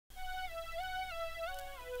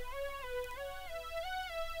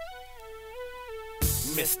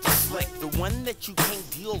Mr. Slick, the one that you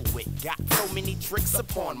can't deal with. Got so many tricks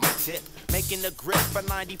upon my tip. Making a grip for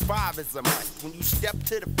 95 is a must. When you step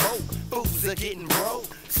to the boat, fools are getting broke.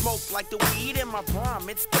 Smoke like the weed in my prime,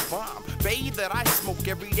 it's the bomb. Bathe that I smoke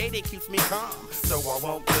every day that keeps me calm. So I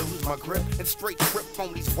won't lose my grip and straight trip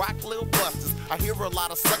on these whack little busters. I hear a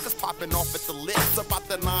lot of suckers popping off at the lips about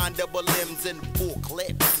the 9 double M's and 4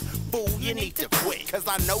 clips. Fool, you need to quit, cause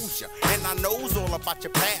I knows ya, and I knows all about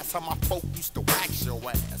your past, how my folk used to wax your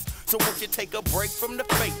ass. So won't you take a break from the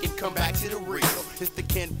fake and come back to the real? It's the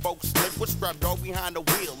Kinfolk Slick with Strap Dog behind the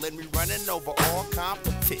wheel, and we running over all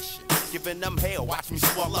competition, giving them hell. Watch me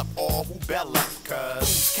swell up all who bell up,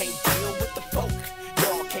 cause fools can't deal with the folk,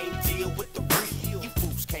 y'all can't deal with the real. You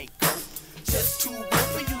fools can't cope, just too real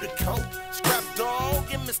for you to cope. Strap Dog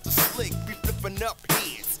and Mr. Slick be flipping up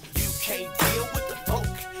heads. You can't deal with the folk,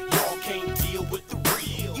 y'all can't deal with the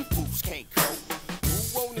real. You fools can't cope.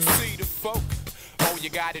 Who wanna see the folk? All you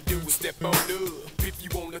gotta do is step on up if you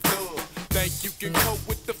want a thumb. Think you can cope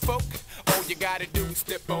with the folk? All you gotta do is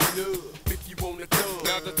step on up if you want a thumb.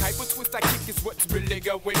 Now the type of twist I kick is what's really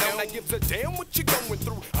going on. I gives a damn what you're going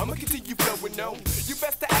through, I'ma continue flowing on. You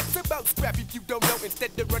best to ask about scrap if you don't know.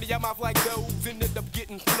 Instead of running your mouth like those, ended up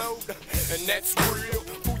getting flowed. And that's real,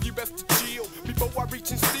 fool, you best to chill before I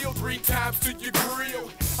reach and steal 3 times to your grill.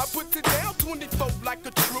 I put it down 24 like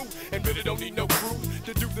a true, and really don't need no crew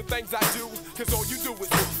to do the things I do, cause all you do is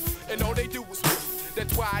woof, and all they do is woof.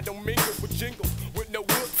 That's why I don't mingle with jingle with no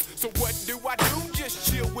whoops. So what do?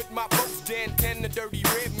 Just chill with my folks, Dan 10, the dirty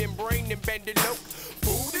red membrane and bandit oak.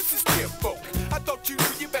 Fool, this is Kinfolk. I thought you knew,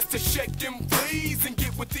 you best to shake them please and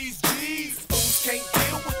get with these G's. Fools can't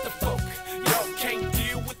deal with the folk, y'all can't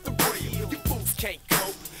deal with the real. You fools can't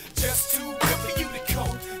cope, just too good for you to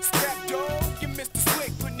cope. Strap Dog and Mr.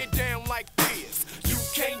 Slick putting it down like this. You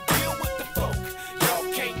can't deal with the folk,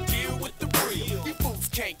 y'all can't deal with the real. You fools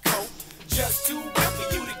can't cope, just too good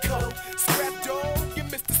for you to cope. Strap Dog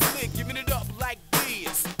and Mr. Slick giving it up like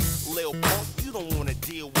this. Lil Punk, you don't wanna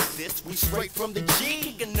deal with this. We straight from the G,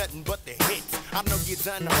 kicking nothing but the hits. I know you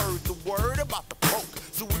done heard the word about the poke.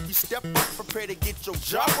 So if you step up, prepare to get your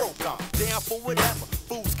jaw broke on. Down for whatever,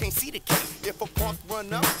 fools can't see the K. If a punk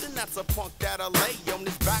run up, then that's a punk that'll lay on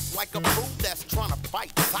his back like a fool that's trying to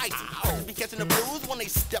fight Tyson. Be catching the blues when they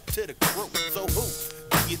step to the crew. So who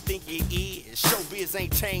do you think it is? Showbiz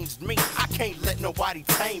ain't changed me. I can't let nobody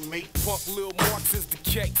tame me. Punk Lil Marks is the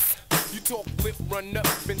case. You talk lip, run up,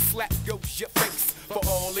 and slap goes your face. For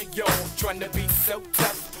all of y'all trying to be so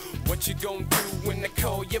tough, what you gonna do when they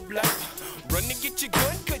call you bluff? Run to get your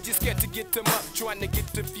gun, cause you're scared to get them up. Trying to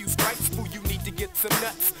get a few strikes, fool, you need to get some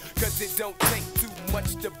nuts, cause it don't take too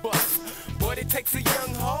much to bust. But it takes a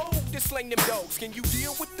young hoe to sling them dogs. Can you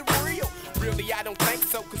deal with the real? Really, I don't think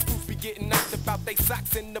so, cause fools be getting knocked about they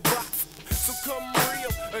socks in the box. So come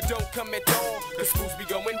real, or don't come at all, cause fools be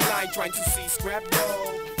going blind trying to see Scrap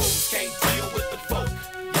Dog. Fools can't deal with the folk,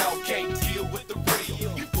 y'all can't deal with the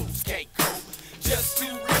real. You fools can't cope, just too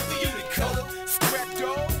real for you to cope. Scrap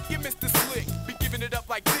Dog, you Mr. Slick, be giving it up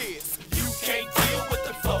like this. You can't deal with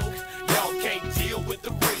the folk, y'all can't deal with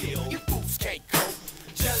the real. You fools can't cope,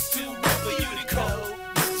 just too real for you to cope.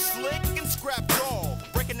 Slick and Scrap Dog,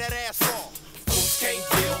 breaking that ass